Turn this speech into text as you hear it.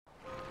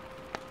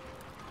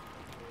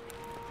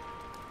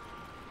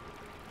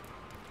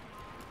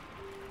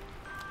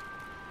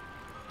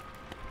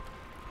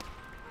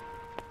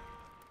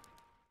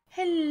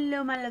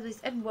Hello my lovelies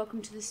and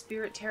welcome to the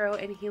Spirit Tarot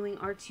and Healing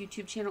Arts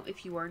YouTube channel.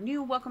 If you are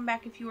new, welcome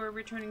back. If you are a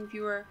returning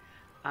viewer,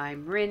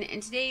 I'm Rin,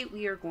 and today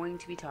we are going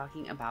to be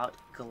talking about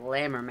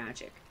Glamour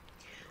Magick.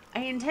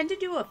 I intend to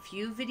do a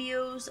few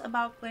videos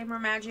about Glamour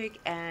Magick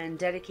and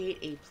dedicate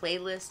a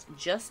playlist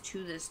just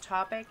to this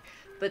topic,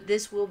 but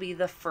this will be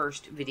the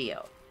first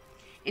video.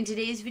 In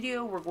today's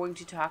video, we're going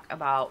to talk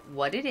about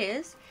what it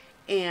is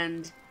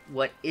and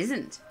what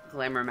isn't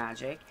Glamour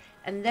Magick,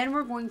 and then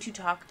we're going to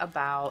talk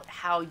about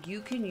how you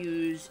can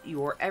use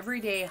your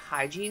everyday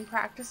hygiene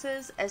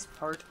practices as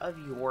part of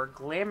your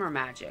Glamour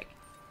Magick.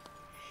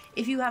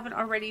 If you haven't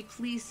already,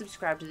 please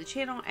subscribe to the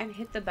channel and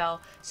hit the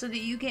bell so that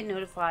you get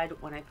notified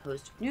when I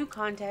post new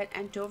content,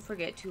 and don't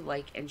forget to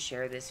like and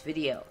share this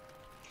video.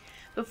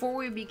 Before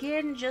we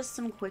begin, just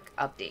some quick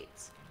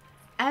updates.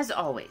 As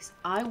always,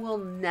 I will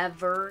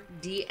never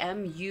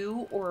DM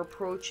you or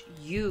approach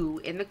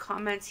you in the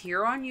comments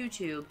here on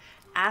YouTube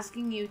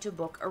asking you to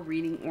book a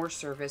reading or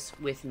service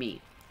with me.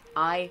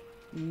 I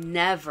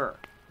never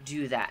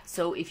do that.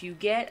 So if you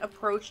get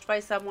approached by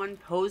someone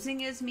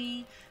posing as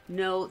me,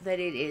 know that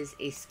it is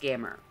a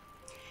scammer.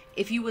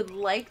 If you would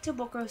like to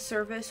book a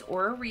service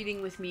or a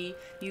reading with me,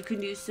 you can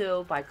do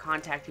so by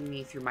contacting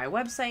me through my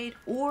website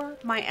or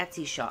my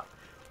Etsy shop,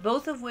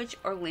 both of which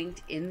are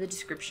linked in the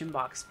description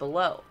box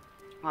below.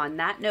 On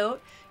that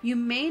note, you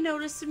may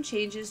notice some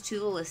changes to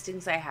the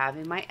listings I have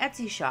in my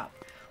Etsy shop.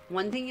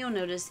 One thing you'll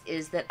notice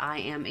is that I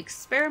am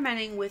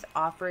experimenting with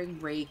offering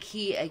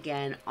Reiki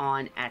again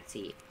on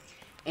Etsy.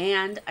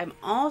 And I'm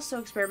also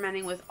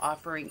experimenting with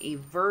offering a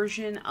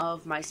version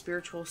of my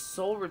spiritual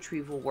soul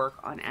retrieval work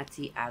on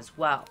Etsy as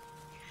well.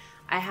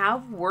 I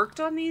have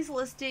worked on these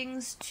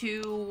listings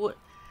to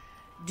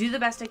do the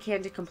best I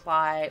can to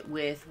comply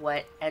with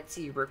what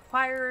Etsy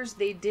requires.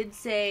 They did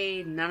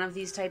say none of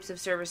these types of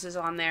services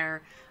on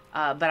there,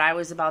 but I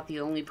was about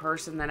the only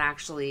person that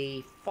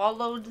actually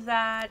followed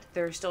that.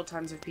 There are still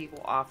tons of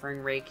people offering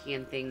Reiki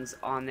and things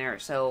on there,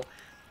 so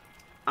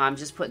I'm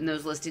just putting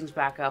those listings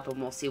back up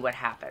and we'll see what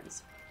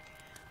happens.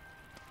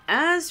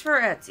 As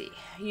for Etsy,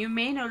 you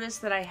may notice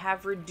that I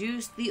have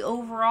reduced the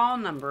overall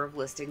number of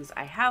listings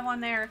I have on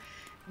there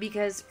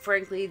because,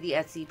 frankly, the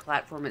Etsy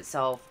platform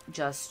itself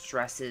just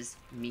stresses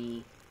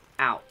me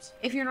out.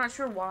 If you're not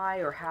sure why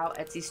or how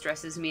Etsy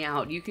stresses me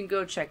out, you can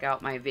go check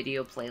out my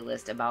video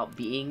playlist about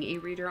being a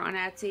reader on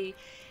Etsy.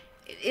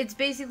 It's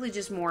basically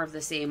just more of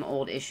the same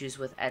old issues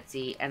with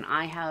Etsy, and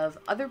I have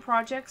other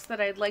projects that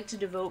I'd like to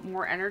devote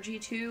more energy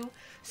to.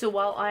 So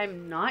while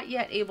I'm not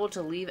yet able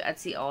to leave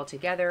Etsy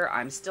altogether,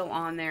 I'm still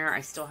on there.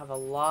 I still have a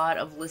lot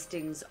of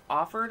listings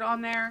offered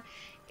on there.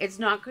 It's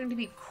not going to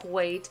be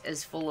quite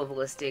as full of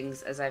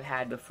listings as I've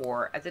had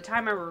before. At the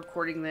time I'm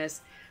recording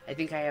this, I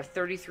think I have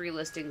 33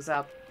 listings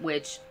up,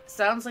 which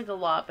sounds like a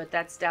lot, but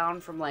that's down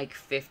from like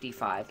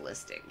 55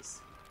 listings.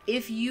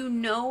 If you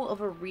know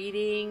of a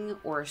reading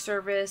or a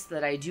service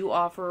that I do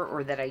offer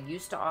or that I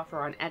used to offer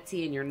on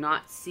Etsy and you're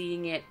not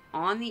seeing it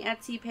on the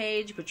Etsy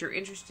page, but you're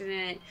interested in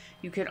it,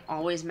 you can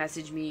always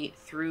message me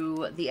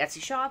through the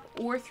Etsy shop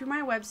or through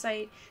my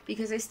website,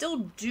 because I still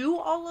do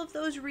all of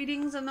those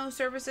readings and those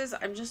services.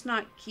 I'm just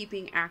not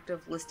keeping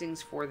active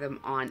listings for them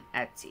on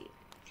Etsy.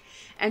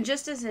 And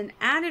just as an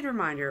added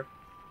reminder,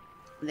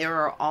 there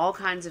are all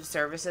kinds of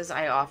services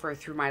I offer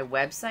through my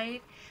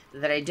website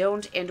that I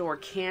don't and or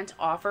can't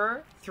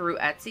offer through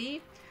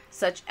Etsy,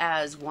 such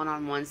as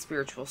one-on-one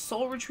spiritual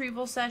soul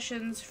retrieval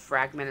sessions,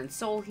 fragment and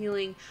soul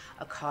healing,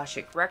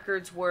 Akashic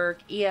records work,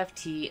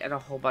 EFT, and a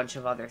whole bunch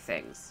of other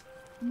things.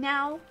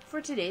 Now for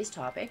today's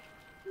topic,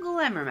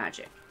 Glamour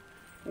Magick.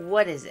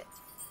 What is it?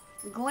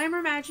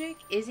 Glamour Magick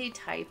is a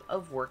type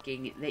of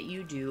working that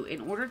you do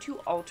in order to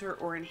alter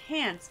or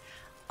enhance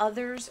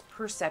others'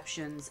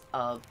 perceptions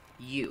of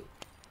you.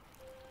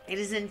 It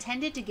is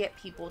intended to get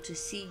people to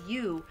see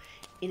you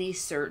in a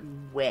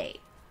certain way.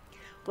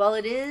 While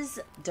it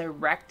is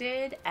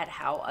directed at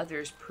how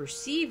others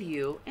perceive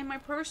you, in my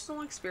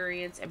personal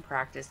experience and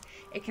practice,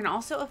 it can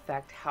also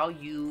affect how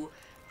you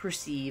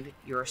perceive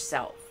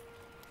yourself.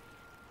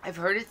 I've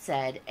heard it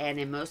said, and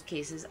in most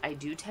cases I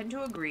do tend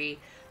to agree,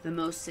 the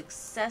most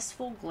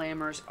successful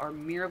glamours are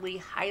merely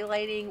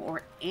highlighting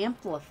or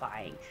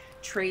amplifying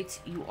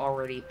traits you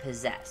already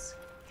possess.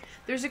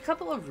 There's a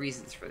couple of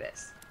reasons for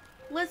this.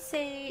 Let's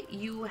say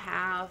you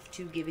have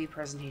to give a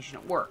presentation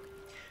at work.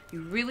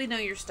 You really know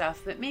your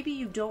stuff, but maybe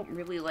you don't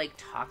really like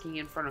talking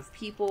in front of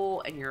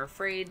people, and you're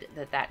afraid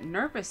that that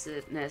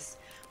nervousness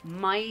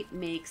might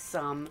make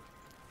some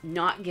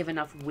not give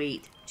enough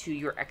weight to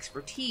your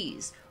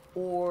expertise.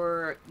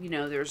 Or, you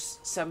know, there's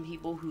some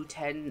people who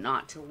tend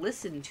not to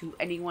listen to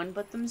anyone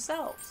but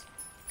themselves.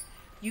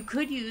 You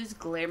could use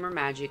Glamour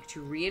Magick to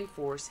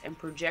reinforce and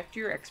project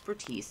your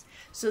expertise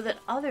so that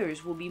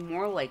others will be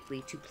more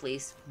likely to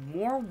place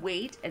more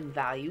weight and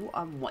value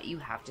on what you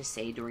have to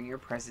say during your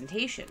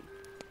presentation.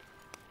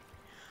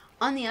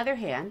 On the other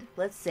hand,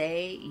 let's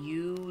say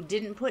you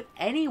didn't put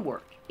any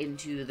work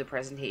into the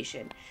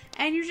presentation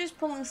and you're just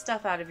pulling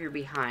stuff out of your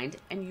behind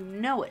and you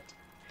know it.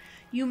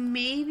 You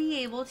may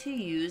be able to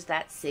use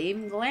that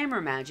same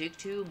Glamour Magick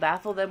to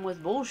baffle them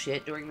with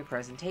bullshit during the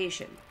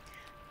presentation.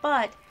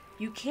 but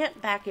you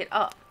can't back it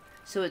up.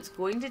 So it's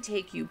going to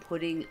take you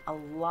putting a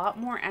lot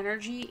more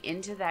energy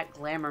into that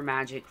glamour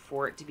magic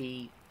for it to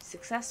be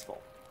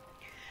successful.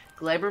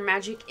 Glamour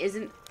magic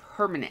isn't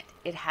permanent.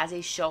 It has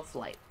a shelf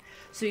life.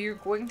 So you're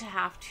going to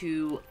have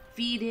to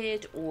feed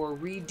it or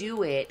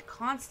redo it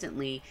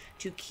constantly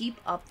to keep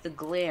up the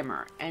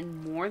glamour.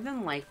 And more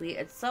than likely,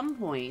 at some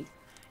point,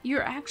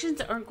 your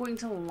actions aren't going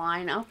to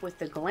line up with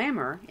the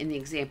glamour in the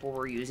example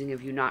we're using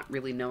of you not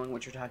really knowing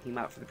what you're talking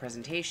about for the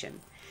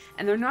presentation.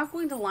 And they're not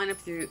going to line up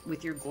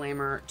with your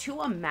glamour to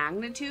a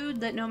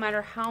magnitude that no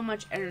matter how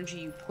much energy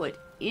you put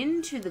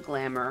into the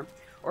glamour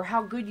or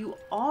how good you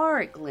are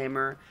at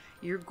glamour,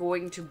 you're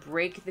going to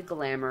break the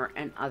glamour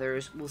and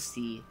others will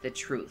see the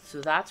truth.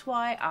 So that's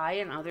why I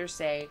and others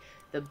say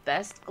the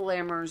best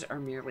glamours are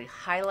merely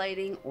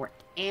highlighting or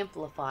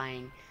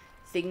amplifying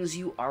things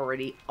you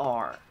already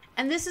are.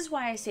 And this is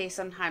why I say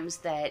sometimes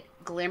that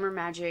glamour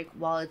magic,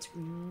 while it's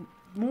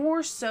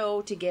more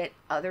so to get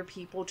other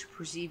people to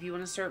perceive you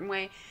in a certain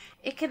way,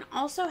 it can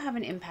also have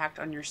an impact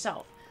on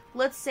yourself.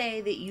 Let's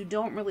say that you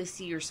don't really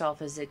see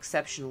yourself as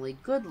exceptionally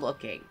good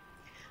looking,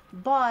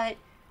 but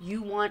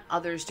you want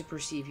others to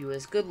perceive you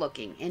as good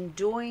looking. And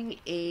doing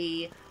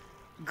a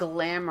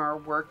glamour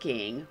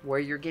working where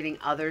you're getting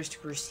others to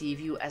perceive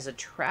you as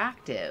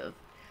attractive,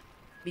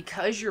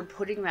 because you're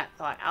putting that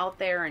thought out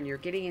there and you're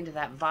getting into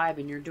that vibe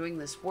and you're doing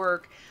this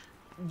work,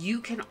 you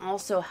can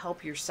also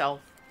help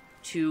yourself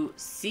to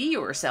see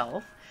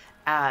yourself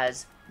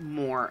as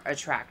more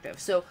attractive.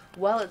 So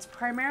while it's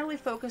primarily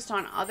focused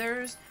on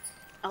others,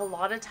 a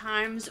lot of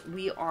times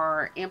we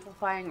are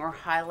amplifying or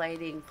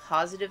highlighting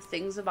positive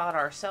things about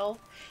ourselves.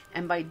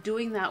 And by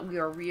doing that, we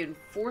are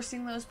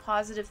reinforcing those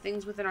positive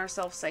things within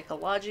ourselves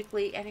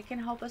psychologically, and it can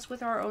help us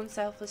with our own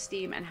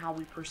self-esteem and how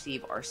we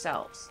perceive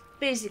ourselves.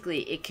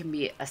 Basically, it can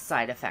be a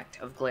side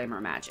effect of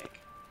glamour magic.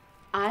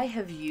 I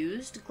have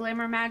used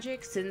glamour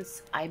magic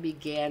since I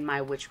began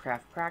my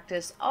witchcraft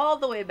practice all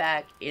the way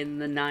back in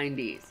the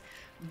 90s.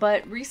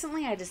 But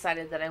recently I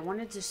decided that I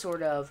wanted to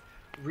sort of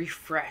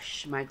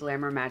refresh my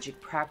glamour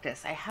magic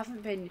practice. I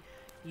haven't been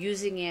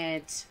using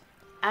it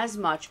as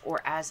much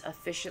or as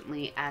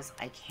efficiently as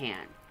I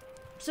can.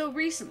 So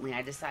recently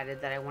I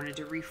decided that I wanted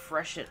to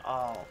refresh it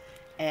all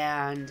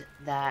and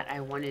that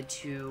I wanted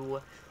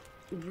to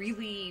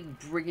really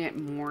bring it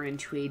more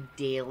into a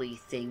daily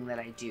thing that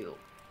I do.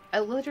 I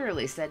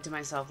literally said to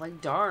myself,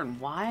 like, darn,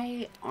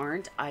 why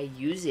aren't I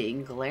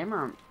using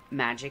glamour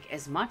magic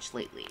as much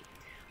lately?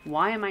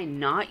 Why am I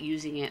not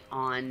using it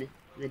on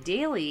the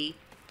daily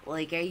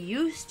like I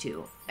used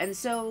to? And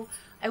so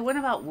I went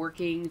about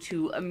working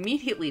to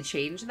immediately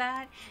change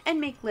that and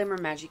make glamour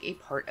magic a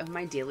part of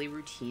my daily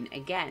routine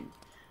again.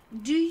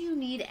 Do you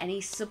need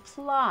any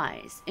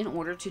supplies in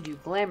order to do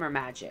glamour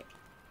magic?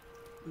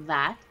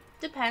 That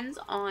depends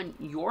on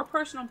your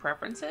personal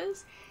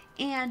preferences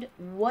and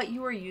what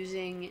you are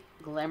using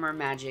glamour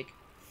magic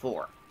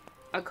for.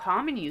 A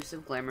common use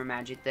of glamour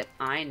magic that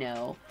I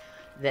know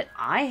that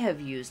I have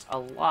used a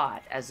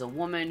lot as a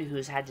woman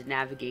who's had to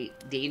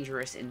navigate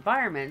dangerous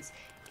environments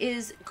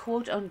is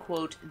quote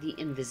unquote the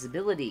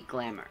invisibility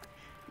glamour.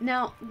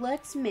 Now,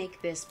 let's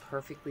make this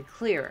perfectly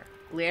clear.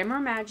 Glamour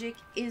magic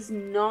is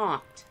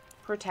not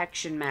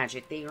protection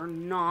magic. They are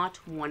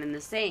not one and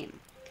the same.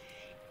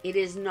 It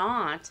is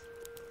not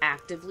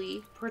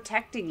actively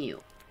protecting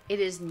you. It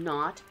is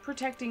not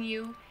protecting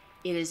you.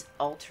 It is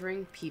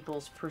altering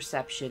people's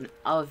perception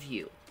of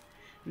you.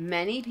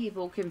 Many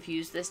people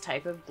confuse this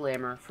type of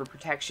glamour for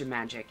protection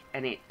magic,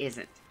 and it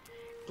isn't.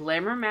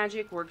 Glamour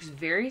magic works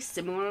very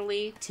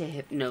similarly to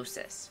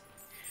hypnosis.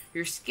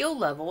 Your skill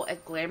level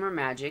at glamour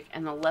magic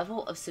and the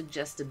level of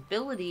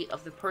suggestibility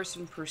of the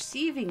person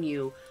perceiving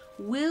you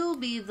will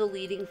be the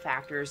leading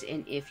factors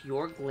in if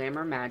your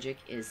glamour magic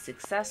is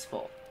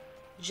successful.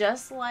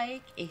 Just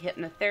like a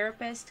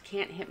hypnotherapist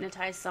can't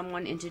hypnotize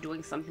someone into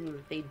doing something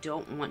that they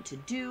don't want to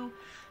do,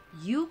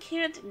 you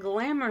can't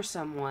glamour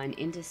someone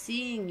into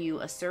seeing you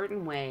a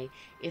certain way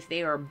if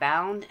they are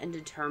bound and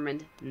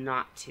determined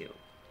not to.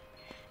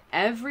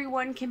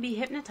 Everyone can be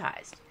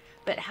hypnotized,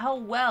 but how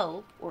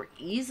well or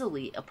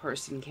easily a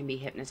person can be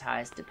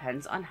hypnotized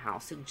depends on how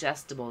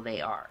suggestible they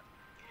are.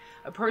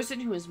 A person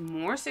who is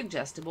more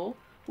suggestible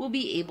will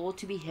be able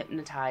to be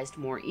hypnotized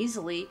more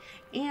easily,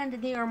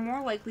 and they are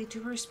more likely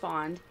to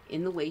respond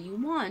in the way you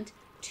want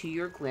to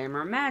your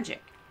glamour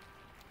magic.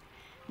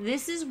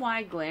 This is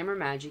why glamour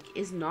magic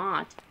is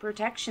not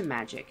protection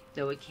magic,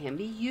 though it can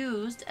be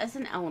used as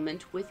an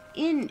element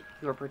within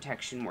your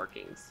protection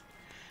workings.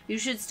 You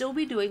should still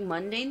be doing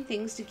mundane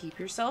things to keep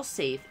yourself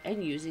safe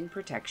and using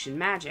protection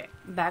magic.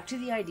 Back to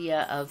the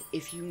idea of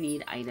if you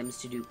need items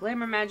to do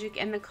glamour magic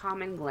and the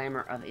common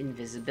glamour of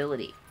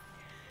invisibility.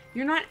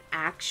 You're not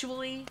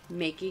actually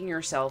making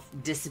yourself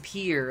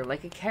disappear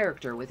like a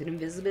character with an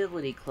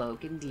invisibility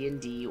cloak in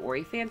D&D or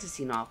a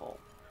fantasy novel.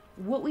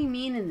 What we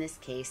mean in this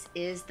case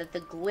is that the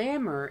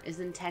glamour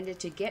is intended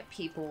to get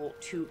people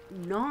to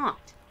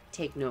not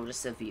take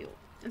notice of you.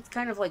 It's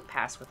kind of like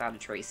Pass Without a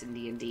Trace in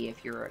D&D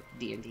if you're a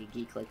D&D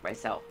geek like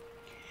myself.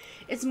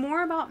 It's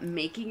more about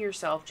making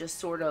yourself just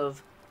sort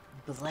of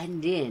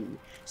blend in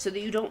so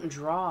that you don't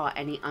draw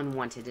any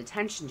unwanted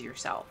attention to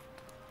yourself.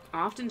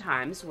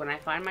 Oftentimes, when I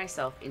find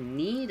myself in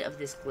need of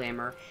this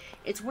glamour,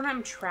 it's when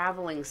I'm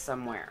traveling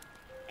somewhere.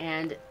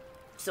 And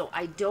so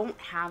I don't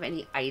have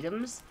any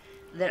items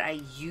that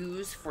I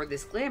use for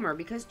this glamour,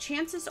 because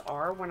chances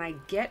are when I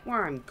get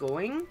where I'm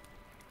going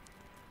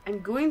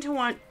to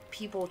want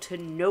people to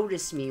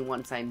notice me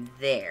once I'm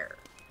there.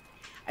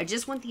 I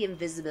just want the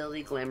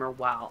invisibility glamour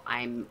while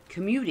I'm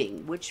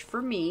commuting, which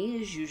for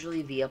me is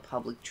usually via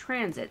public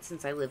transit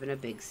since I live in a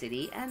big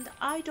city and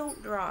I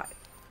don't drive.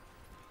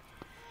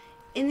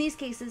 In these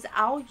cases,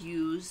 I'll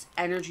use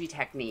energy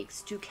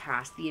techniques to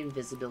cast the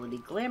invisibility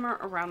glamour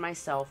around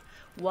myself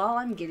while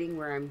I'm getting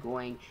where I'm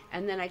going,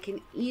 and then I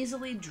can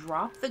easily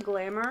drop the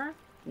glamour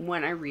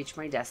when I reach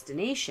my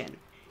destination.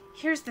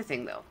 Here's the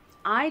thing though,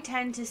 I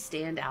tend to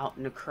stand out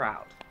in a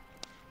crowd.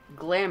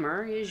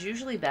 Glamour is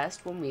usually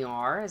best when we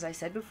are, as I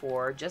said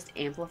before, just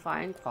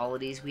amplifying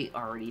qualities we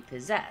already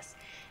possess.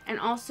 And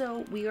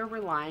also, we are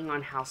relying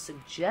on how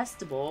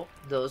suggestible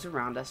those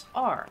around us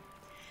are.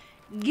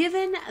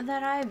 Given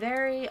that I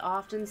very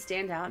often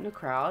stand out in a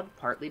crowd,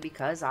 partly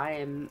because I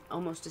am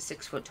almost a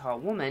 6-foot tall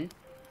woman,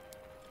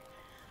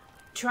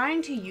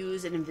 trying to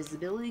use an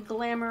invisibility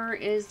glamour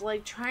is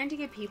like trying to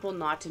get people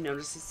not to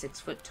notice a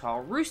 6-foot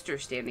tall rooster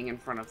standing in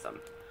front of them.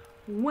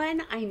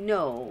 When I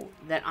know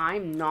that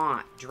I'm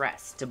not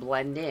dressed to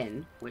blend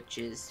in, which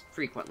is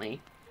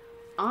frequently,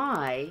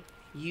 I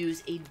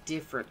use a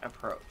different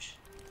approach.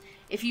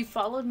 If you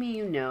followed me,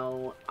 you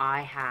know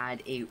I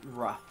had a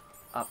rough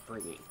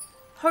upbringing.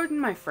 Pardon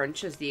my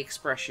French as the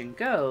expression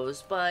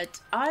goes, but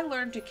I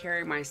learned to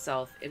carry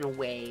myself in a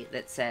way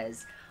that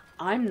says,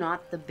 I'm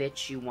not the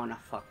bitch you want to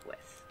fuck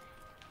with.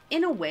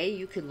 In a way,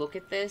 you could look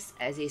at this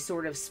as a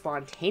sort of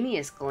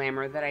spontaneous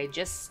glamour that I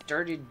just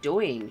started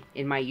doing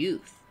in my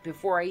youth,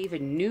 before I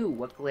even knew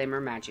what glamour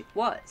magic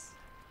was.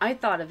 I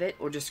thought of it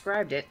or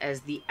described it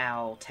as the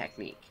owl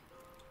technique.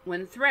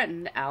 When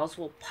threatened, owls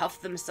will puff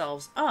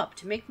themselves up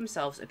to make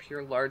themselves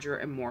appear larger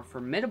and more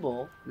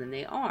formidable than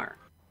they are.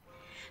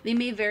 They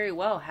may very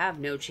well have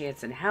no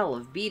chance in hell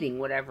of beating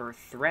whatever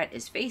threat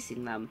is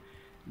facing them,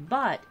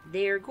 but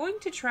they are going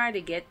to try to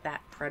get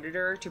that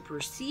predator to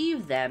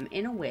perceive them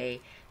in a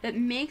way that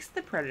makes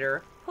the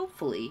predator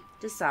hopefully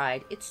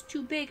decide it's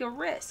too big a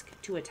risk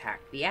to attack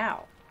the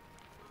owl.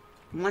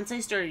 Once I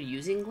started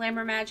using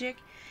glamour magic,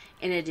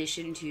 in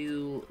addition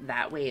to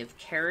that way of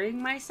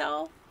carrying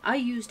myself, I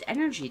used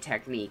energy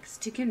techniques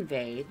to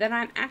convey that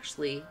I'm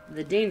actually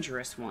the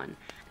dangerous one,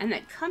 and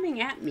that coming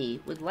at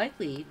me would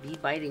likely be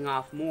biting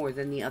off more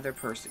than the other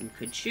person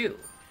could chew.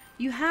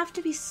 You have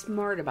to be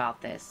smart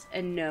about this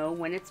and know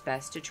when it's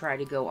best to try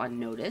to go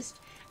unnoticed,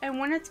 and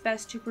when it's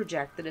best to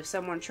project that if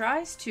someone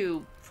tries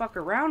to fuck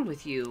around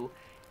with you,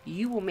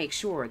 you will make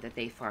sure that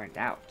they find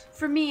out.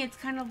 For me, it's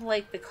kind of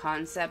like the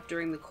concept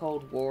during the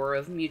Cold War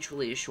of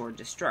mutually assured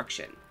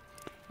destruction.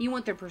 You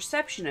want their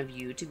perception of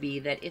you to be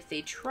that if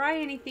they try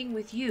anything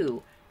with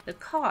you, the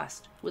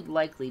cost would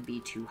likely be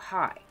too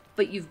high.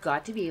 But you've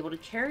got to be able to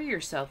carry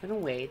yourself in a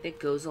way that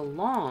goes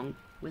along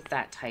with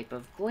that type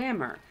of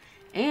glamour.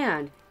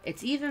 And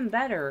it's even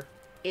better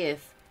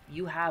if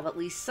you have at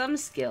least some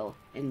skill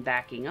in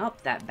backing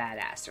up that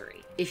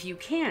badassery. If you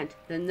can't,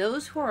 then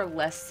those who are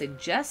less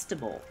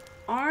suggestible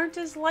aren't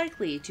as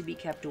likely to be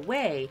kept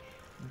away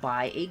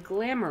by a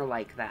glamour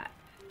like that.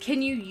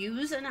 Can you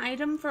use an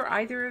item for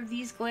either of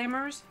these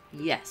glamours?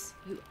 Yes,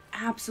 you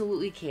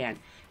absolutely can.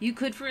 You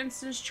could, for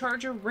instance,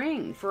 charge a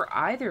ring for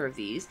either of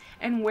these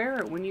and wear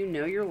it when you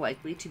know you're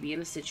likely to be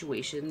in a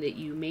situation that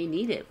you may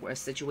need it, or a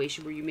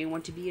situation where you may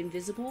want to be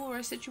invisible, or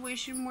a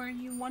situation where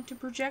you want to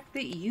project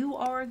that you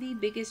are the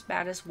biggest,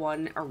 baddest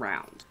one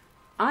around.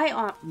 I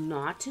opt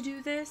not to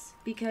do this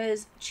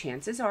because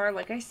chances are,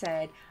 like I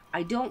said,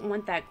 I don't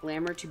want that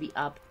glamour to be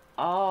up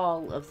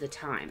all of the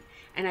time.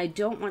 And I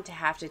don't want to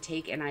have to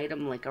take an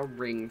item like a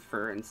ring,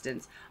 for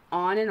instance,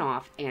 on and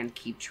off and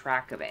keep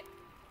track of it.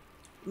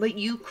 But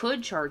you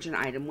could charge an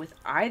item with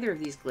either of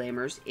these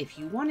glamours if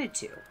you wanted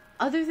to.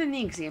 Other than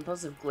the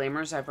examples of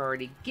glamours I've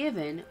already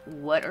given,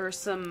 what are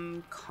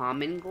some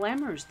common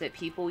glamours that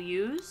people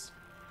use?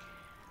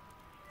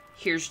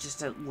 Here's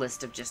just a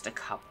list of just a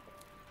couple.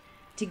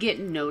 To get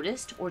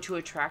noticed or to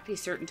attract a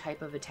certain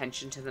type of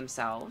attention to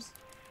themselves,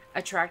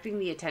 attracting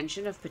the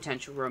attention of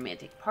potential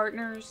romantic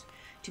partners,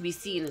 to be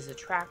seen as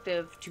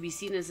attractive, to be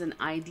seen as an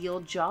ideal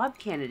job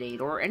candidate,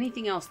 or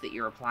anything else that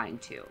you're applying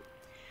to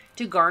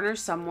garner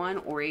someone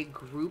or a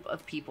group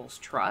of people's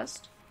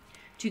trust,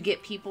 to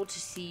get people to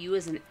see you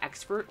as an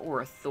expert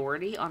or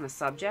authority on a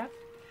subject,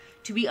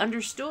 to be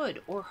understood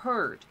or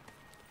heard.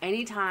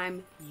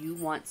 Anytime you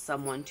want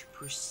someone to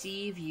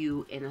perceive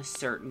you in a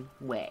certain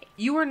way.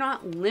 You are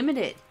not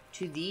limited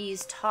to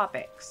these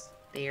topics.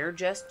 They are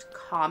just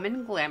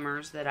common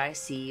glamours that I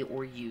see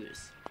or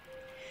use.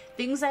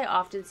 Things I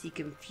often see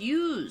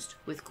confused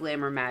with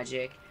glamour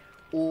magic,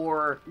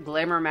 or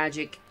glamour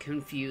magic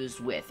confused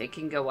with. It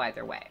can go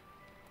either way.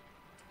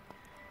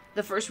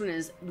 The first one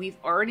is, we've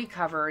already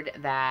covered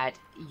that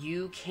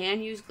you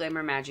can use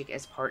Glamour Magick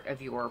as part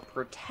of your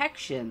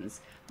protections,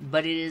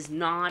 but it is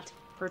not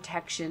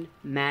protection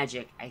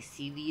magic. I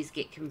see these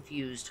get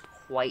confused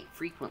quite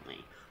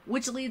frequently,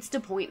 which leads to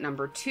point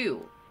number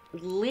 2.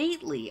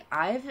 Lately,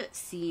 I've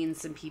seen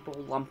some people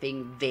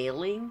lumping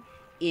veiling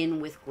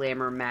in with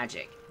Glamour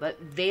Magick,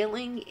 but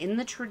veiling in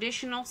the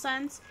traditional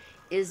sense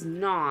is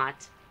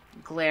not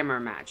Glamour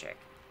Magick.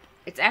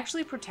 It's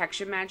actually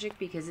protection magic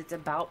because it's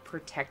about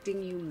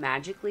protecting you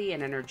magically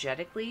and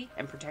energetically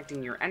and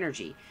protecting your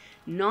energy,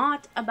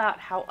 not about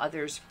how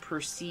others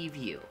perceive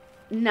you.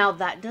 Now,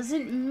 that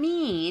doesn't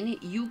mean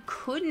you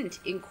couldn't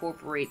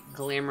incorporate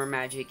Glamour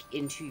Magick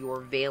into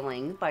your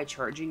veiling by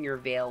charging your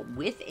veil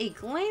with a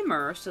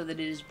glamour so that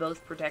it is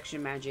both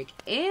protection magic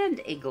and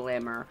a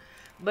glamour,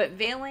 but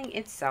veiling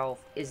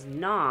itself is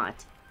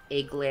not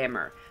a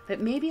glamour.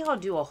 But maybe I'll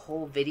do a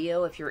whole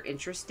video, if you're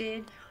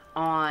interested,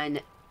 on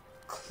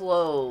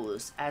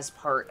clothes as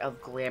part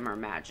of Glamour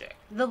Magick.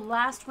 The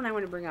last one I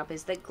want to bring up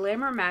is that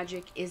Glamour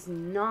Magick is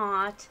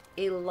not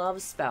a love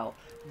spell,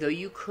 though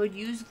you could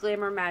use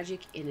Glamour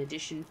Magick in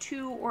addition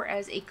to or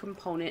as a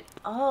component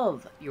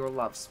of your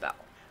love spell.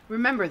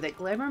 Remember that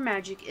Glamour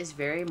Magick is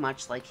very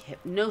much like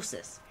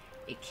hypnosis.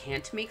 It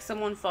can't make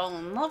someone fall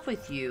in love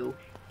with you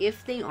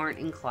if they aren't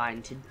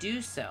inclined to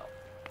do so.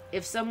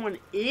 If someone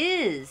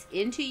is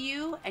into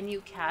you and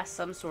you cast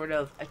some sort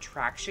of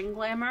attraction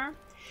glamour,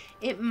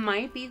 it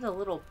might be the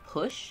little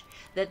push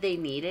that they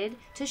needed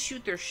to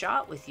shoot their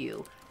shot with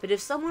you. But if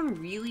someone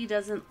really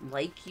doesn't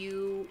like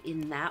you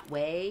in that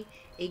way,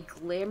 a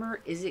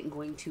glamour isn't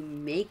going to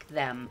make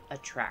them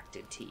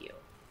attracted to you.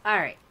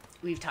 Alright,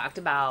 we've talked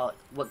about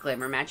what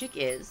Glamour Magick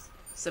is,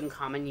 some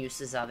common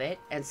uses of it,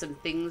 and some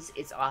things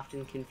it's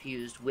often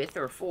confused with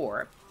or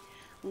for.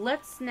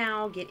 Let's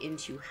now get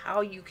into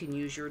how you can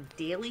use your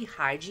daily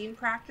hygiene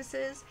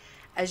practices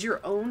as your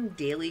own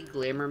daily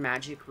Glamour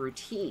Magick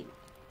routine.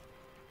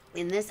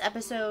 In this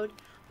episode,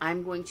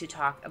 I'm going to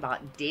talk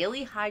about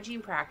daily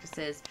hygiene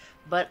practices,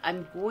 but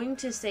I'm going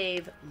to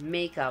save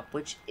makeup,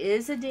 which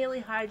is a daily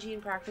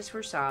hygiene practice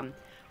for some,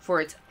 for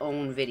its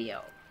own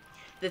video.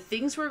 The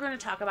things we're going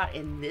to talk about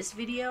in this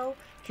video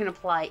can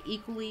apply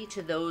equally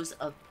to those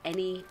of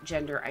any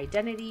gender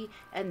identity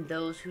and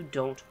those who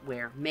don't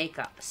wear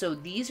makeup. So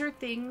these are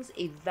things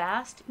a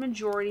vast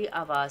majority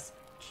of us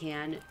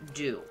can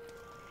do.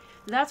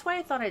 That's why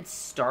I thought I'd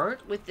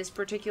start with this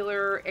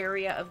particular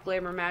area of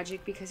Glamour Magick,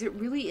 because it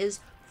really is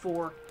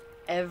for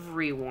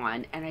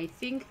everyone. And I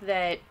think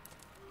that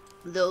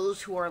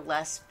those who are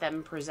less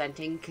femme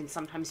presenting can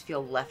sometimes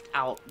feel left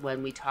out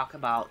when we talk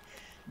about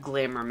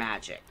Glamour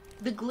Magick.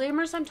 The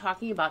glamours I'm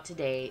talking about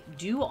today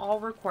do all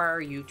require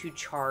you to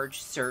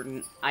charge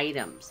certain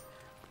items,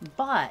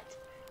 but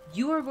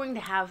you are going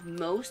to have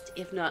most,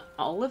 if not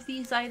all of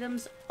these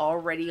items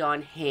already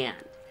on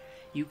hand.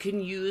 You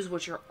can use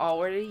what you're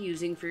already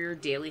using for your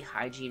daily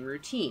hygiene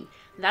routine.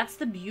 That's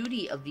the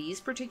beauty of these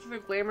particular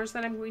glamours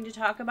that I'm going to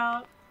talk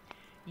about.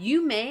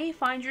 You may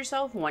find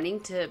yourself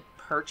wanting to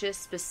purchase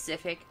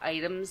specific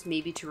items,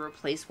 maybe to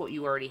replace what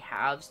you already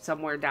have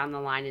somewhere down the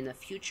line in the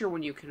future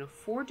when you can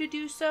afford to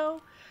do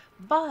so,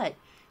 but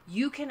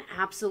you can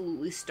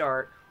absolutely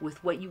start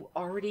with what you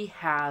already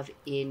have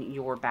in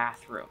your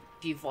bathroom.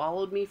 If you've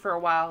followed me for a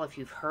while, if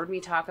you've heard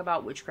me talk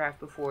about witchcraft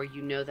before,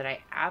 you know that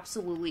I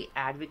absolutely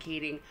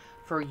advocating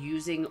for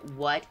using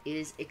what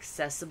is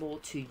accessible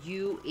to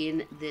you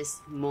in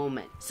this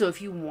moment. So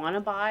if you want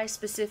to buy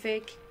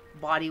specific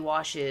body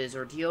washes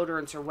or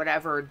deodorants or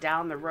whatever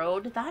down the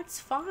road, that's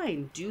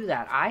fine. Do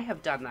that. I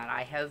have done that.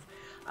 I have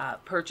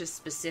purchased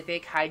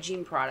specific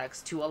hygiene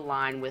products to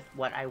align with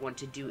what I want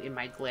to do in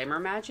my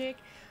Glamour Magick,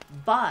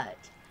 but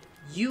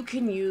you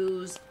can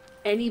use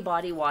any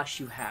body wash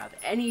you have,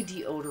 any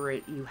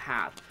deodorant you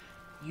have.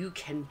 You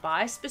can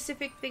buy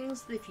specific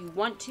things if you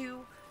want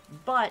to,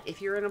 but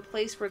if you're in a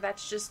place where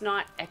that's just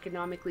not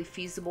economically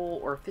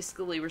feasible or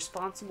fiscally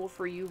responsible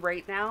for you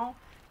right now,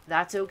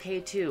 that's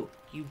okay too.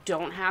 You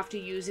don't have to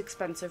use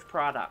expensive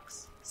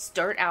products.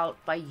 Start out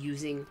by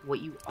using what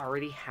you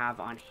already have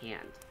on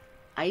hand.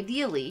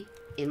 Ideally,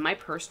 in my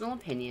personal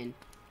opinion,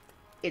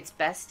 it's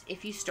best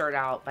if you start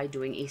out by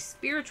doing a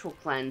spiritual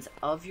cleanse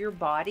of your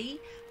body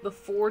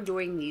before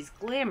doing these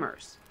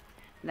glamours.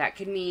 That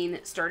could mean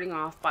starting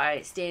off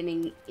by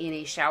standing in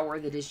a shower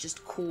that is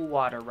just cool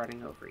water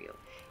running over you.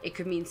 It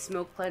could mean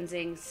smoke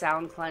cleansing,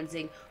 sound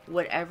cleansing,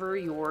 whatever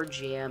your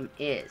jam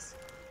is.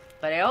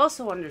 But I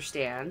also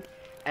understand,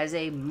 as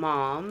a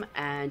mom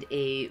and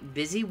a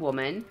busy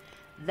woman,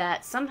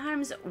 that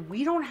sometimes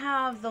we don't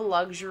have the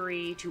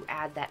luxury to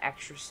add that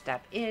extra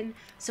step in,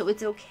 so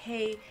it's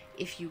okay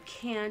if you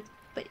can't,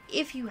 but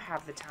if you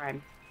have the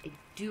time, I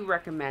do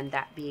recommend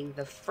that being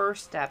the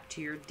first step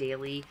to your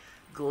daily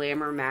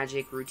Glamour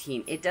Magick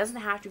routine. It doesn't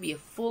have to be a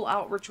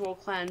full-out ritual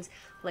cleanse.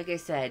 Like I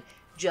said,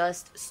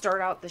 just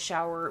start out the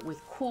shower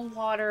with cool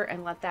water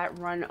and let that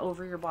run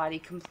over your body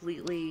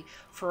completely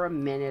for a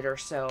minute or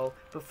so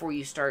before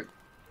you start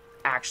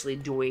actually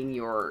doing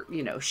your,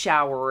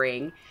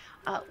 showering.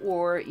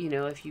 Or, you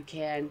know, if you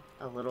can,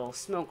 a little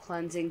smoke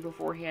cleansing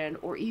beforehand,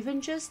 or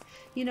even just,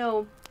 you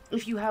know,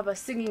 if you have a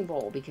singing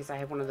bowl, because I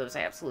have one of those,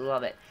 I absolutely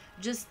love it.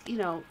 Just, you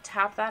know,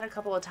 tap that a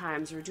couple of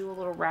times or do a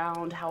little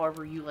round,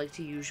 however you like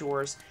to use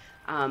yours.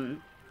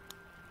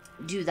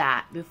 Do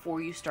that before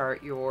you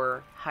start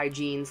your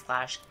hygiene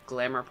 /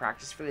 glamour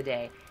practice for the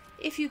day.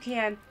 If you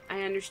can,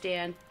 I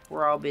understand,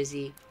 we're all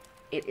busy.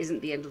 It isn't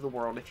the end of the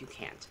world if you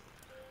can't.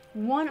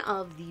 One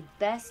of the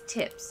best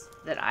tips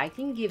that I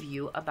can give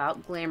you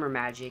about Glamour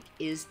Magick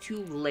is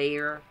to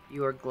layer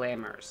your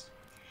glamours.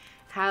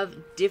 Have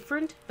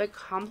different but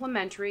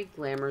complementary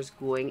glamours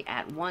going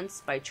at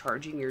once by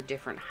charging your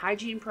different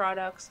hygiene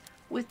products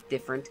with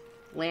different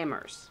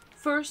glamours.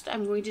 First,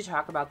 I'm going to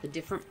talk about the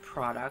different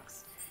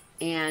products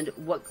and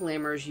what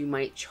glamours you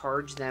might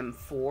charge them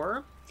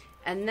for.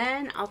 And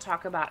then I'll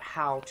talk about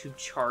how to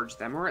charge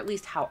them, or at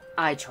least how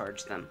I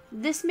charge them.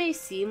 This may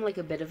seem like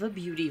a bit of a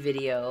beauty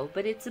video,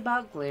 but it's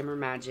about Glamour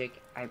Magick,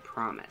 I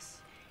promise.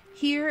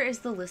 Here is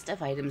the list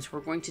of items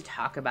we're going to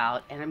talk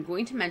about, and I'm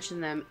going to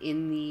mention them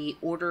in the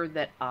order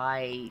that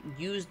I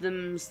use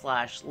them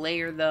 /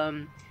 layer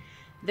them.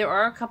 There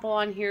are a couple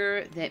on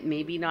here that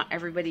maybe not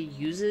everybody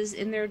uses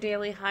in their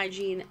daily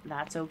hygiene.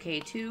 That's okay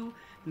too.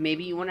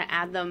 Maybe you want to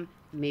add them,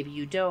 maybe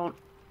you don't.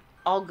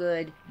 All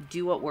good.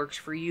 Do what works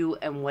for you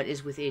and what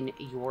is within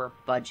your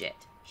budget.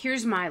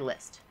 Here's my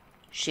list.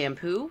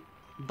 Shampoo,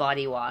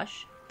 body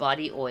wash,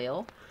 body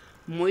oil,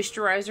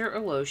 moisturizer or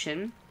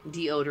lotion,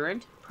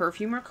 deodorant,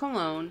 perfume or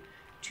cologne,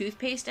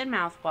 toothpaste and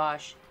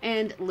mouthwash,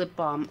 and lip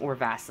balm or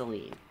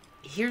Vaseline.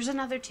 Here's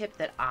another tip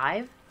that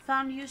I've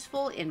found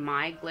useful in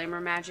my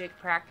Glamour Magick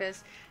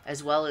practice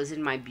as well as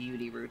in my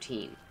beauty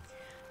routine.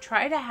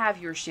 Try to have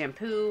your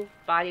shampoo,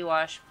 body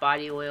wash,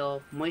 body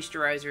oil,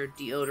 moisturizer,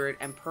 deodorant,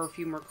 and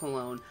perfume or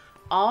cologne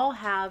all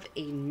have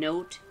a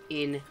note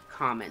in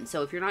common.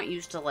 So if you're not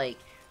used to like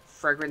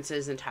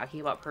fragrances and talking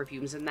about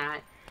perfumes and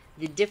that,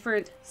 the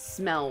different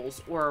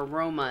smells or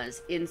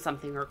aromas in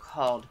something are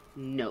called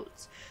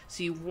notes.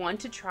 So you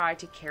want to try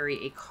to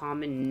carry a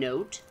common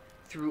note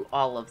through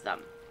all of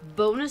them.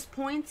 Bonus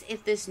points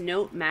if this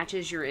note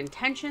matches your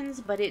intentions,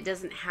 but it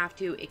doesn't have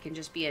to. It can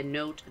just be a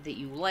note that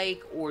you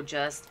like, or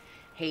just,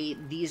 hey,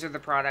 these are the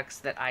products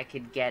that I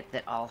could get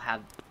that all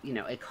have, you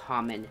know, a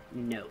common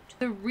note.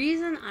 The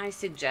reason I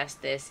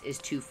suggest this is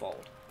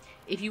twofold.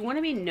 If you want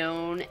to be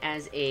known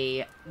as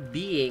a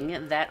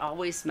being that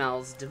always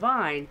smells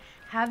divine,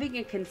 having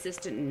a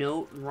consistent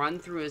note run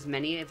through as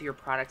many of your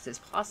products as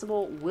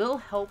possible will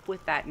help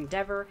with that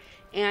endeavor,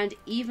 and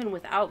even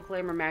without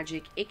Glamour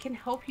Magick, it can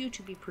help you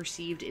to be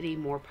perceived in a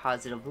more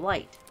positive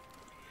light.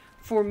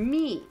 For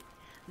me,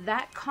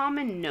 that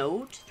common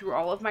note through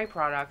all of my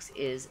products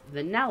is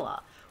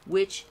vanilla,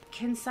 which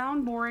can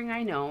sound boring,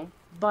 I know,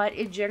 but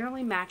it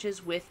generally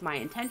matches with my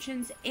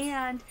intentions,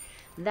 and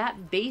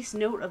that base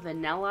note of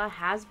vanilla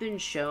has been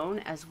shown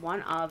as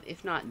one of,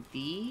 if not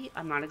the,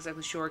 I'm not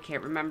exactly sure,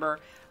 can't remember,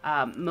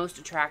 most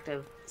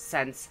attractive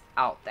scents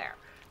out there.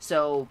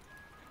 So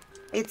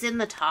it's in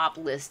the top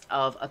list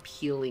of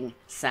appealing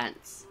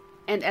scents.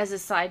 And as a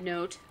side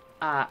note,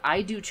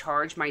 I do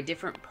charge my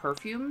different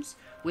perfumes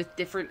with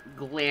different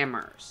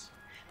glamours.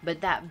 But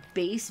that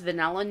base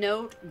vanilla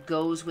note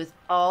goes with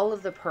all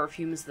of the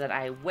perfumes that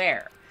I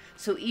wear.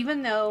 So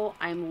even though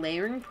I'm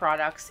layering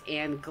products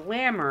and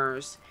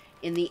glamours,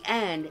 in the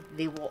end,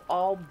 they will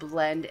all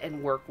blend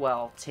and work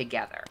well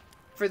together.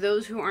 For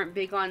those who aren't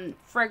big on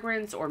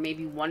fragrance, or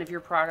maybe one of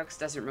your products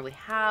doesn't really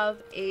have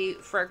a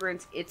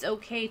fragrance, it's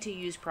okay to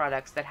use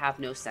products that have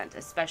no scent,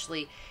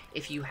 especially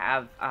if you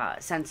have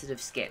sensitive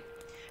skin.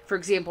 For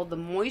example, the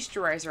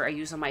moisturizer I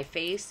use on my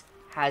face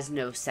has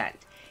no scent.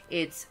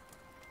 It's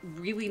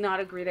really not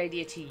a great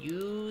idea to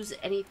use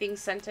anything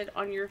scented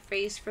on your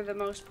face for the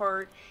most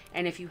part.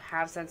 And if you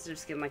have sensitive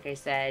skin, like I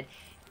said,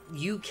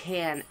 you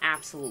can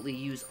absolutely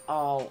use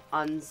all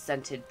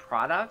unscented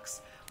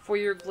products for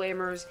your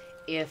glamours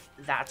if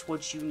that's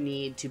what you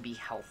need to be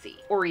healthy,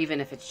 or even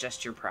if it's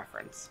just your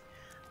preference.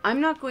 I'm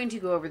not going to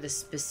go over the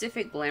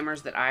specific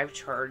glamours that I've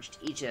charged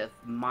each of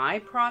my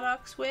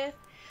products with,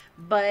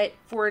 but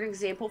for an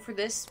example for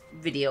this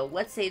video,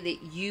 let's say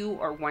that you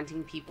are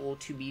wanting people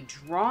to be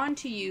drawn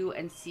to you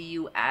and see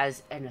you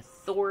as an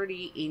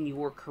authority in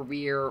your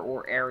career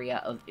or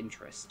area of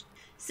interest.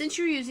 Since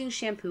you're using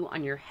shampoo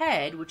on your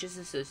head, which is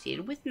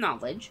associated with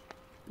knowledge,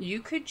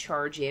 you could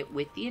charge it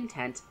with the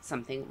intent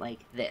something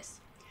like this.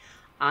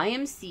 I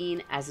am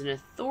seen as an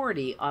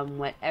authority on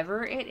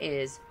whatever it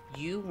is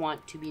you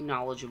want to be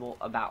knowledgeable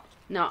about.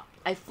 Now,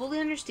 I fully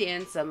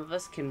understand some of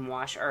us can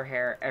wash our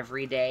hair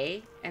every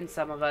day and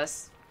some of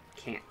us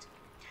can't.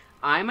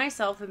 I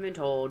myself have been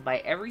told by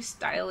every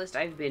stylist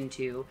I've been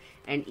to,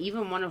 and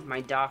even one of my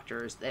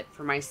doctors, that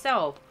for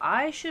myself,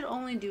 I should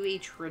only do a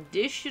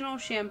traditional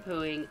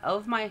shampooing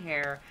of my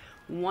hair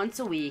once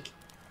a week,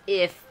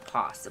 if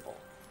possible.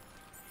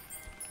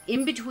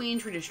 In between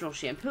traditional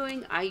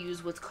shampooing, I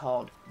use what's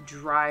called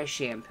dry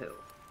shampoo.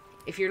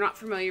 If you're not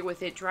familiar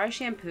with it, dry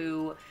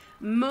shampoo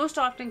most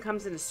often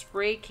comes in a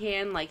spray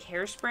can like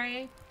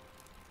hairspray,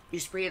 You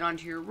spray it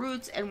onto your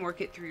roots and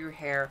work it through your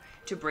hair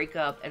to break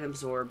up and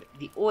absorb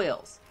the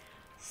oils.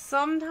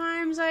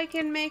 Sometimes I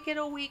can make it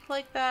a week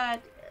like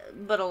that,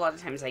 but a lot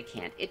of times I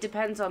can't. It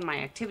depends on my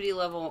activity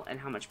level and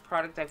how much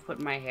product I've put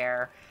in my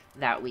hair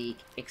that week,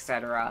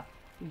 etc.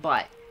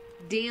 But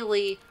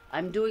daily,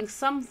 I'm doing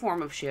some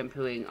form of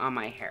shampooing on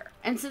my hair.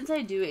 And since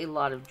I do a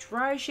lot of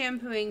dry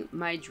shampooing,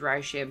 my dry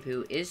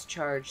shampoo is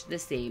charged the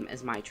same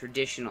as my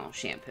traditional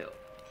shampoo.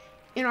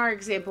 In our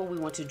example, we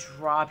want to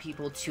draw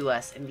people to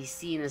us and be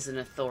seen as an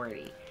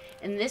authority.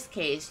 In this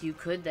case, you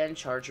could then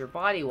charge your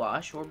body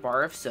wash or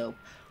bar of soap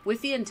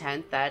with the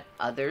intent that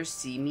others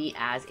see me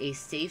as a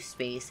safe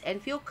space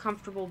and feel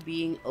comfortable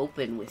being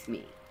open with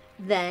me.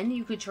 Then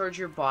you could charge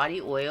your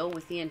body oil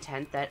with the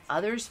intent that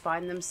others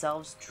find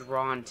themselves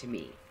drawn to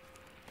me.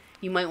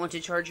 You might want to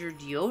charge your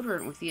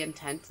deodorant with the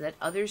intent that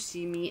others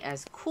see me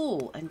as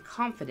cool and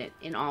confident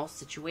in all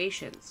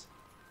situations.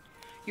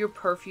 Your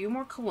perfume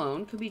or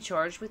cologne could be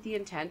charged with the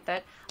intent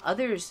that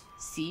others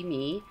see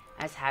me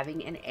as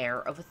having an air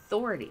of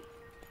authority.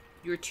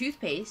 Your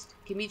toothpaste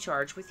can be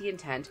charged with the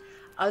intent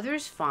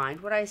others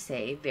find what I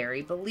say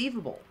very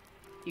believable.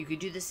 You could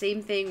do the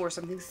same thing or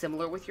something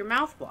similar with your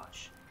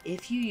mouthwash.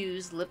 If you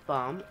use lip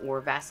balm or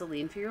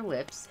Vaseline for your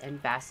lips,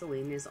 and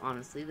Vaseline is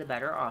honestly the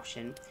better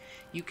option,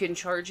 you can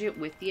charge it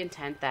with the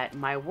intent that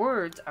my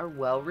words are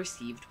well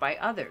received by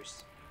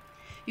others.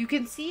 You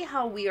can see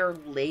how we are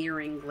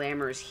layering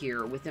glamours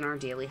here within our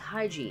daily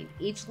hygiene.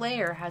 Each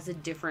layer has a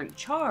different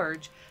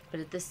charge, but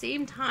at the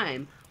same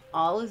time,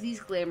 all of these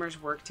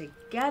glamours work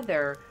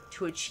together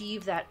to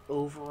achieve that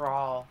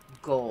overall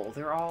goal.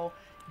 They're all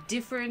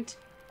different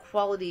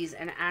qualities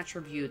and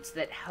attributes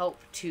that help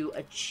to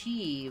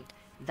achieve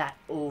that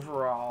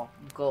overall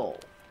goal.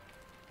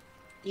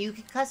 You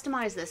can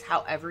customize this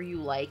however you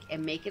like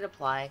and make it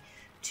apply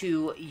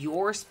to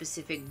your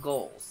specific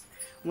goals.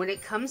 When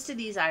it comes to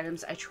these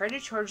items, I try to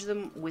charge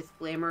them with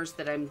glamours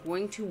that I'm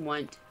going to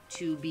want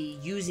to be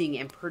using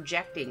and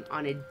projecting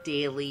on a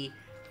daily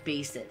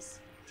basis,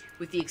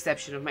 with the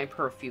exception of my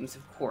perfumes,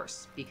 of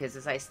course, because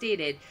as I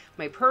stated,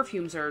 my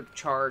perfumes are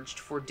charged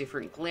for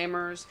different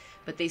glamours,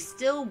 but they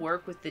still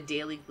work with the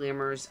daily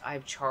glamours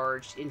I've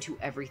charged into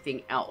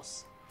everything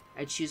else.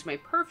 I choose my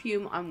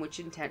perfume on which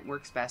intent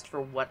works best for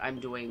what I'm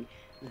doing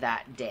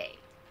that day.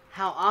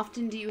 How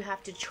often do you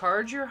have to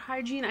charge your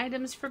hygiene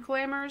items for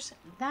glamours?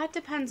 That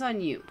depends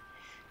on you.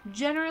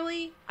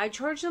 Generally, I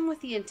charge them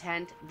with the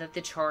intent that the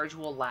charge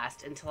will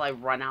last until I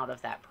run out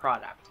of that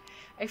product.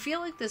 I feel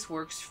like this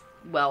works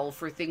well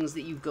for things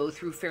that you go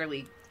through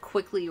fairly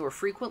quickly or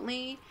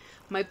frequently.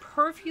 My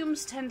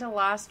perfumes tend to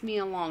last me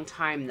a long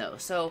time though,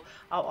 so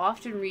I'll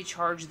often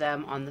recharge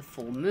them on the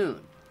full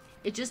moon.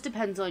 It just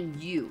depends on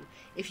you.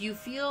 If you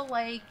feel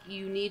like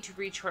you need to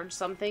recharge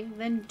something,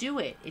 then do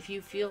it. If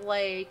you feel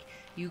like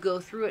you go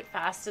through it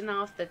fast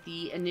enough that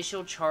the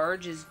initial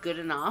charge is good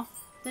enough,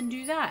 then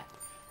do that.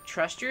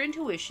 Trust your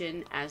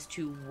intuition as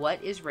to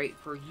what is right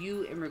for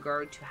you in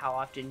regard to how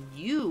often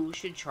you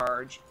should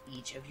charge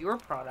each of your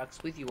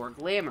products with your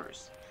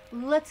glamours.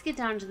 Let's get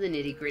down to the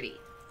nitty-gritty.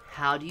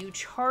 How do you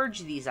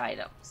charge these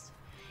items?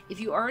 If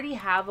you already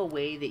have a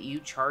way that you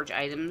charge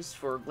items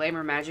for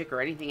Glamour Magick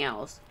or anything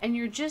else, and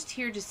you're just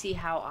here to see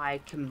how I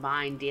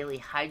combine daily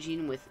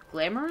hygiene with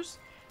glamours,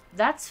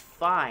 that's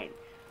fine.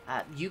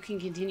 You can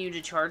continue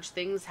to charge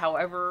things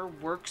however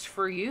works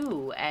for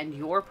you and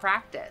your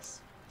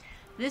practice.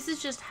 This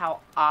is just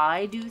how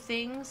I do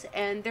things,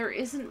 and there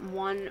isn't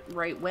one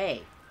right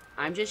way.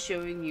 I'm just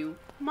showing you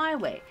my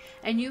way,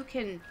 and you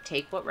can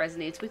take what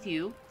resonates with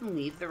you and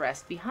leave the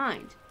rest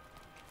behind.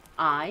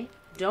 I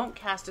don't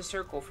cast a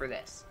circle for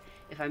this.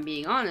 If I'm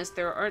being honest,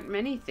 there aren't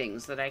many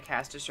things that I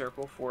cast a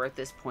circle for at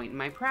this point in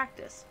my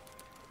practice.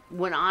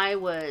 When I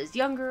was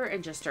younger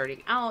and just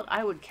starting out,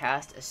 I would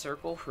cast a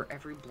circle for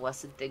every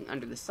blessed thing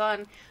under the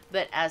sun,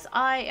 but as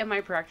I and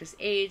my practice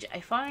age, I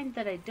find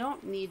that I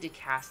don't need to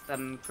cast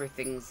them for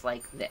things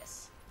like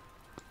this.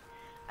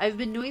 I've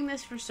been doing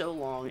this for so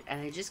long,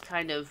 and I just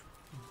kind of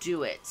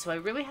do it, so I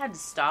really had to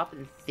stop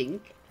and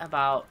think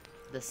about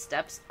the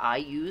steps I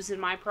use in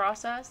my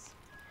process.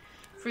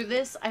 For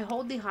this, I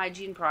hold the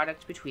hygiene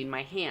product between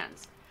my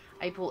hands.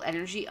 I pull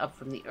energy up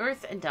from the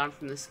earth and down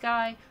from the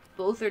sky.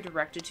 Both are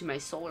directed to my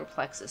solar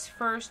plexus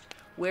first,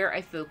 where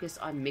I focus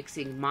on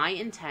mixing my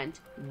intent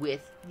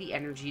with the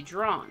energy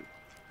drawn.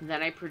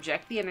 Then I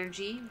project the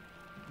energy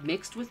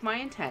mixed with my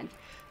intent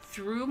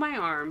through my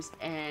arms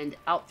and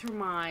out through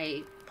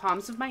my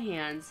palms of my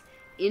hands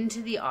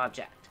into the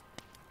object,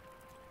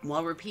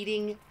 while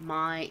repeating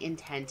my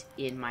intent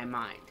in my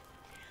mind.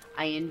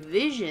 I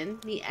envision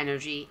the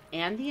energy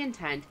and the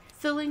intent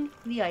filling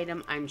the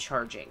item I'm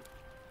charging.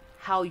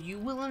 How you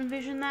will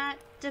envision that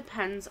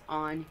depends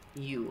on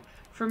you.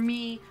 For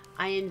me,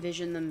 I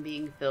envision them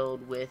being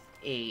filled with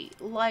a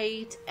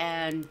light,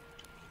 and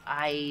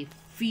I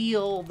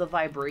feel the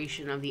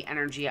vibration of the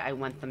energy I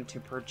want them to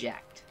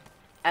project.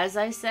 As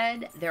I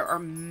said, there are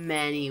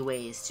many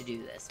ways to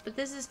do this, but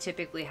this is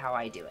typically how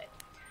I do it.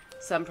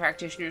 Some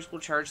practitioners will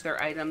charge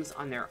their items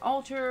on their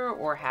altar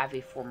or have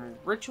a formal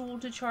ritual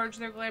to charge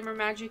their Glamour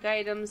Magick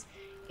items.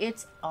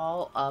 It's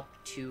all up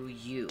to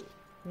you.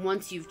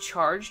 Once you've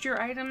charged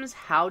your items,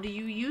 how do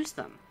you use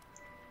them?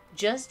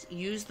 Just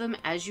use them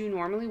as you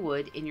normally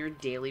would in your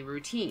daily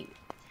routine.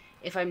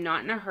 If I'm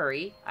not in a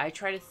hurry, I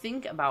try to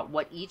think about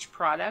what each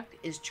product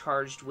is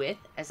charged with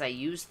as I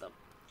use them.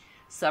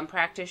 Some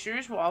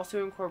practitioners will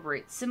also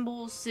incorporate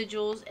symbols,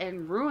 sigils,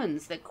 and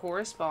runes that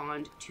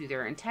correspond to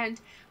their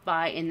intent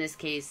by, in this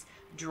case,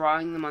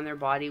 drawing them on their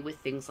body with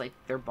things like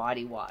their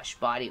body wash,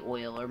 body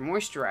oil, or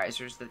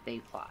moisturizers that they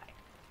apply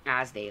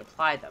as they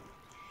apply them.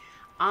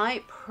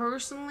 I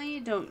personally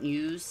don't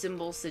use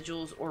symbols,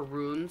 sigils, or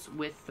runes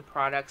with the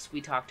products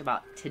we talked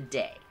about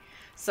today.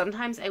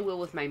 Sometimes I will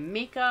with my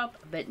makeup,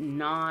 but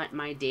not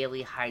my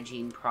daily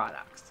hygiene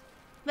products.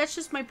 That's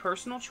just my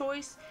personal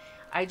choice.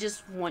 I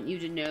just want you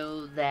to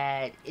know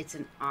that it's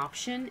an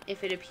option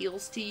if it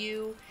appeals to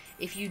you.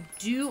 If you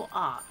do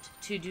opt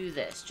to do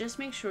this, just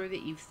make sure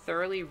that you've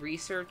thoroughly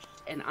researched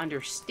and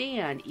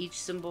understand each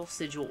symbol,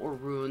 sigil, or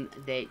rune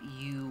that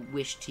you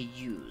wish to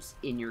use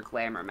in your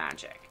Glamour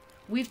Magick.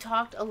 We've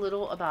talked a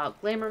little about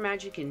Glamour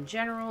Magick in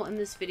general in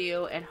this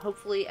video, and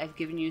hopefully I've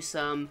given you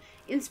some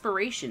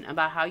inspiration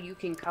about how you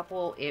can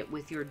couple it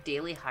with your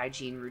daily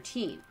hygiene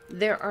routine.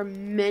 There are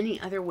many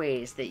other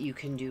ways that you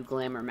can do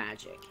Glamour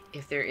Magick.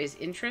 If there is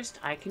interest,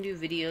 I can do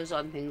videos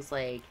on things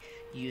like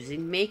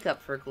using makeup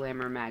for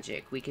Glamour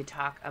Magick. We could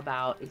talk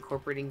about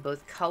incorporating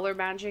both color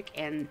magic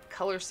and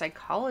color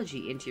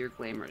psychology into your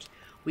glamours.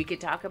 We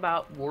could talk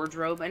about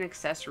wardrobe and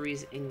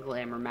accessories in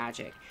Glamour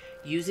Magick,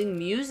 using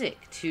music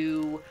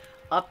to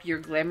up your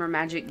Glamour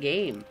Magick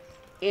game,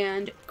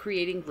 and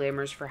creating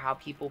glamours for how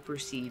people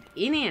perceive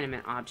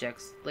inanimate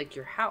objects like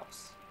your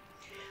house.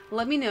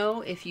 Let me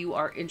know if you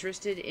are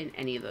interested in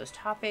any of those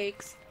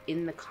topics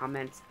in the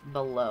comments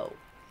below.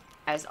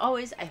 As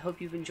always, I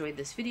hope you've enjoyed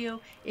this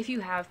video. If you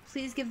have,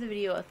 please give the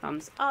video a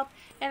thumbs up,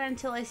 and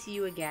until I see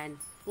you again,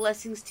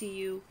 blessings to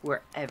you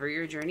wherever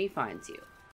your journey finds you.